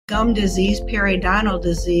Gum disease, periodontal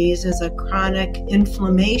disease, is a chronic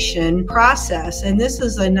inflammation process. And this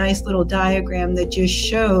is a nice little diagram that just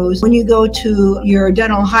shows when you go to your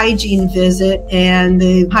dental hygiene visit and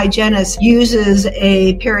the hygienist uses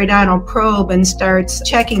a periodontal probe and starts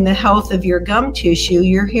checking the health of your gum tissue,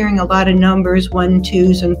 you're hearing a lot of numbers, 1,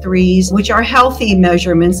 2s, and 3s, which are healthy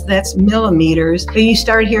measurements. That's millimeters. But you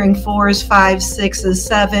start hearing 4s, 5s, 6s,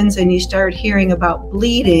 7s, and you start hearing about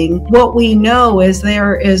bleeding. What we know is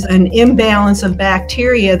there is an imbalance of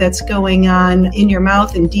bacteria that's going on in your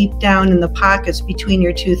mouth and deep down in the pockets between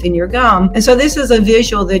your tooth and your gum. And so this is a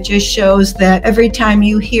visual that just shows that every time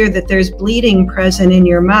you hear that there's bleeding present in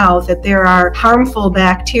your mouth, that there are harmful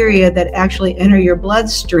bacteria that actually enter your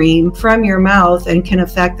bloodstream from your mouth and can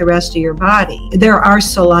affect the rest of your body. There are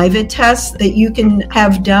saliva tests that you can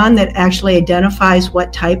have done that actually identifies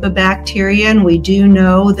what type of bacteria, and we do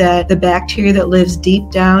know that the bacteria that lives deep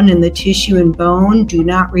down in the tissue and bone do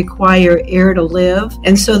not require air to live,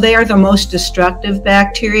 and so they are the most destructive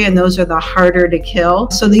bacteria, and those are the harder to kill.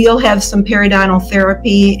 So you'll have some periodontal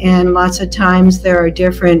therapy, and lots of times there are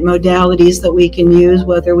different modalities that we can use,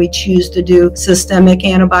 whether we choose to do systemic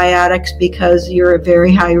antibiotics because you're at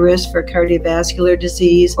very high risk for cardiovascular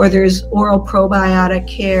disease, or there's oral probiotic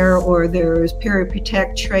care, or there's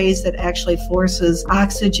PeriProtect trays that actually forces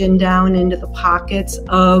oxygen down into the pockets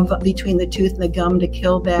of between the tooth and the gum to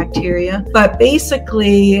kill bacteria. But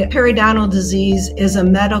basically, periodontal disease is a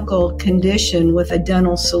medical condition with a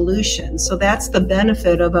dental solution. So that's the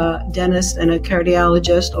benefit of a dentist and a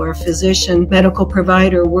cardiologist or a physician medical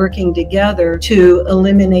provider working together to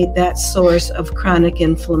eliminate that source of chronic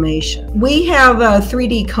inflammation. We have a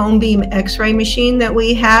 3D cone beam x-ray machine that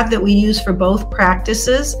we use for both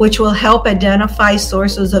practices, which will help identify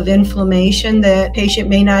sources of inflammation that patient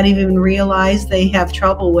may not even realize they have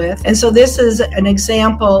trouble with. And so this is an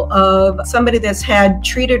example of somebody that's had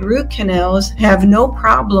treated root canals, have no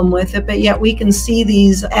problem with it, but yet we can see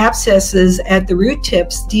these abscesses at the root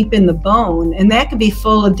tips deep in the bone, and that can be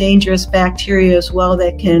full of dangerous bacteria as well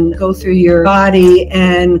that can go through your body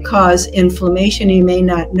and cause inflammation. You may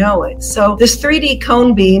not know it. So this 3D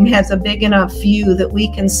cone beam has a big enough view that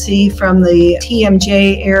we can see from the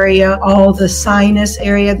TMJ area, all the sinus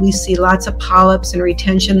area. We see lots of polyps and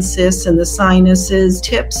retention cysts in the sinuses,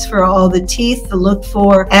 tips for all the teeth to look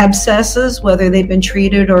for abscesses, whether they've been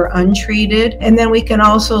treated or untreated. And then we can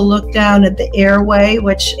also look down at the airway,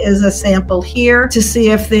 which is a sample here, to see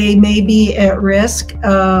if they may be at risk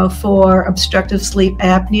for obstructive sleep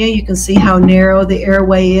apnea. You can see how narrow the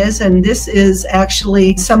airway is, and this is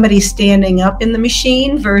actually somebody standing up in the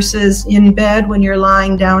machine versus in bed when you're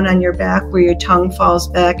lying down on your back where your tongue falls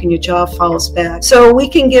back and your jaw falls back. So we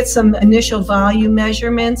can get some initial volume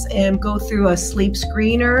measurements and go through a sleep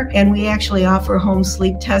screener, and we actually offer home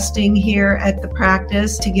sleep testing here at the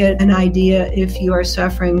practice to get an idea if you are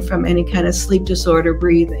suffering from any kind of sleep disorder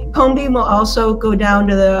breathing. Cone beam will also go down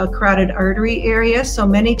to the carotid artery area, so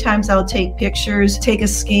many times I'll take pictures, take a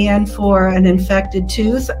scan for an infected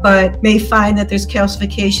tooth, but may find that there's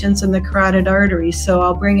calcifications in the carotid artery. So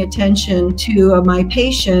I'll bring attention to my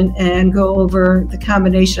patient and go over the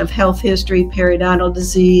combination of health history, periodontal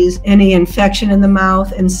disease, any infection in the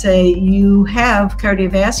mouth, and say, you have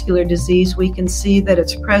cardiovascular disease. We can see that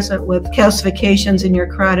it's present with calcifications in your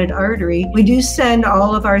carotid artery. We do send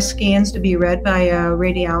all of our scans to be read by a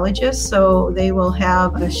radiologist, so they will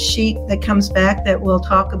have a sheet that comes back that will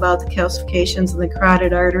talk about the calcifications in the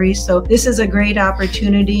carotid artery. So this is a great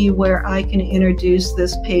opportunity where I can introduce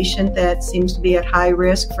this patient that seems to be at high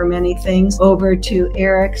risk for many things over to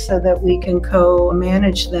Eric so that we can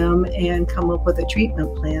co-manage them and come up with a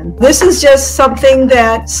treatment plan. This is just something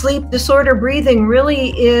that sleep disorder breathing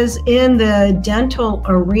really is in the dental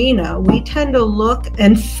arena. We tend to look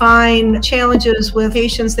and find challenges with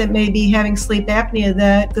patients that may be having sleep apnea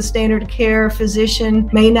that the standard care physician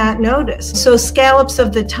may not notice. So scallops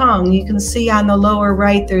of the tongue, you can see on the lower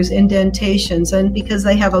right there's indentations, and because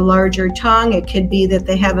they have a larger tongue, it could be that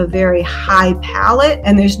they have a very high palate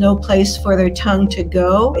and there's no place for their tongue to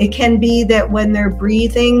go. It can be that when they're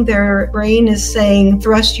breathing, their brain is saying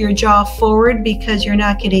thrust your jaw forward because you're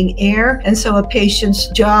not getting air, and so a patient's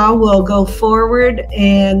jaw will go forward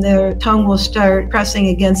and their tongue will start pressing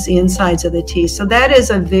against the insides of the teeth. So that is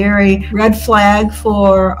a very red flag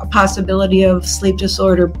for a possibility of sleep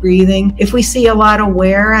disorder breathing. If we see a lot of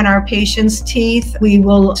wear on our patient's teeth, we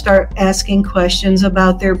will start asking questions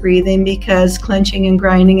about their breathing, because clenching and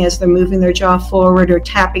grinding as they're moving their jaw forward or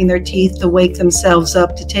tapping their teeth to wake themselves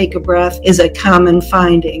up to take a breath is a common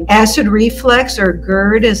finding. Acid reflux or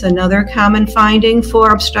GERD is another common finding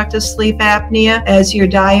for obstructive sleep apnea, as your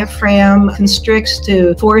diaphragm constricts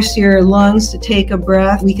to force your lungs to take a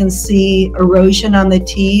breath. We can see erosion on the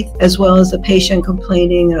teeth, as well as the patient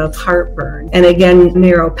complaining of heartburn. And again,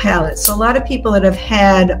 narrow palate. So a lot of people that have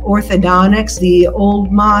had orthodontics, the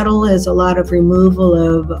old model is a lot of removal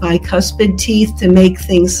of bicuspid teeth to make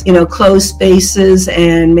things, close spaces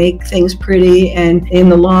and make things pretty. And in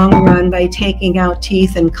the long run, by taking out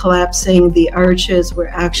teeth and collapsing the arches, we're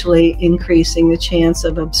actually increasing the chance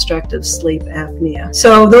of obstructive sleep apnea.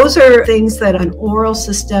 So those are things that an oral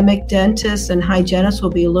systemic dentist and hygienist will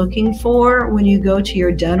be looking for when you go to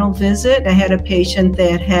your dental visit. I had a patient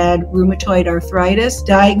that had rheumatoid arthritis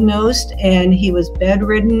diagnosed, and he was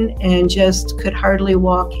bedridden and just could hardly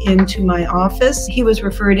walk into my office. He was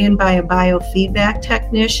referred in by a biofeedback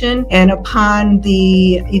technician, and upon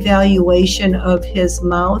the evaluation of his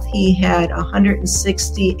mouth, he had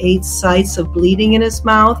 168 sites of bleeding in his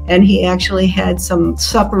mouth, and he actually had some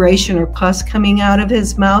suppuration or pus coming out of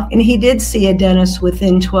his mouth. And he did see a dentist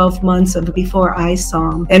within 12 months of before I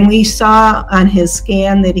saw him. And we saw on his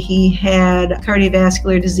scan that he had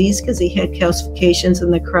cardiovascular disease because he had calcifications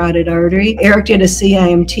in the carotid artery. Eric did a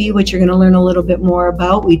CIMT, which you're going to learn a little bit more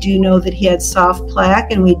about. We do know that he had soft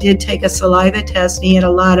plaque, and we did take a saliva test, and he had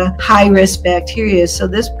a lot of high-risk bacteria. So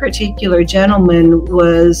this particular gentleman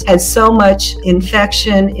had so much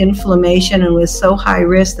infection, inflammation, and was so high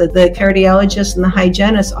risk that the cardiologist and the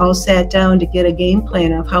hygienist all sat down to get a game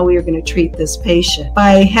plan of how we were going to treat this patient.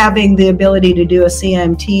 By having the ability to do a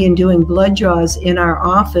CIMT and doing blood draws in our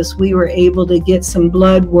office, we were able to get some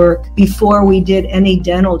blood work before we did any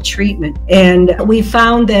dental treatment. And we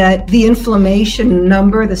found that the inflammation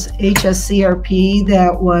number, this HSCRP,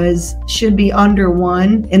 should be under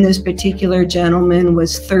 1, and this particular gentleman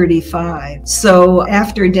was 35. So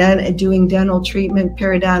after doing dental treatment,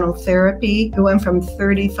 periodontal therapy, it went from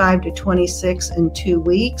 35 to 26 in 2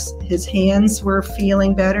 weeks. His hands were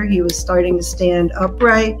feeling better. He was starting to stand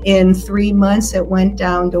upright. In 3 months, it went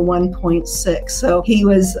down to 1.6. So he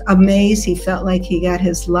was amazed. He felt like he got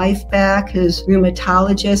his life back. His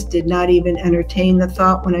rheumatologist did not even entertain the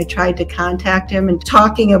thought when I tried to contact him and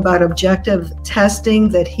talking about objective testing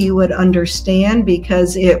that he would understand,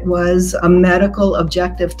 because it was a medical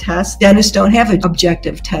objective test. Dentists don't have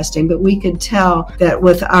objective testing, but we could tell that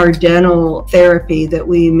with our dental therapy that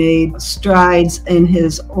we made strides in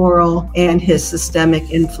his oral and his systemic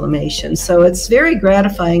inflammation. So it's very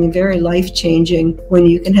gratifying and very life-changing when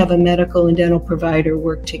you can have a medical and dental provider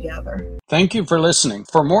work together. Thank you for listening.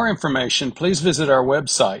 For more information, please visit our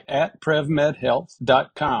website at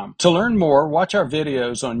prevmedhealth.com. To learn more, watch our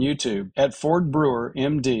videos on YouTube at Ford Brewer,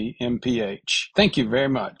 MD, MPH. Thank you very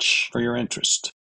much for your interest.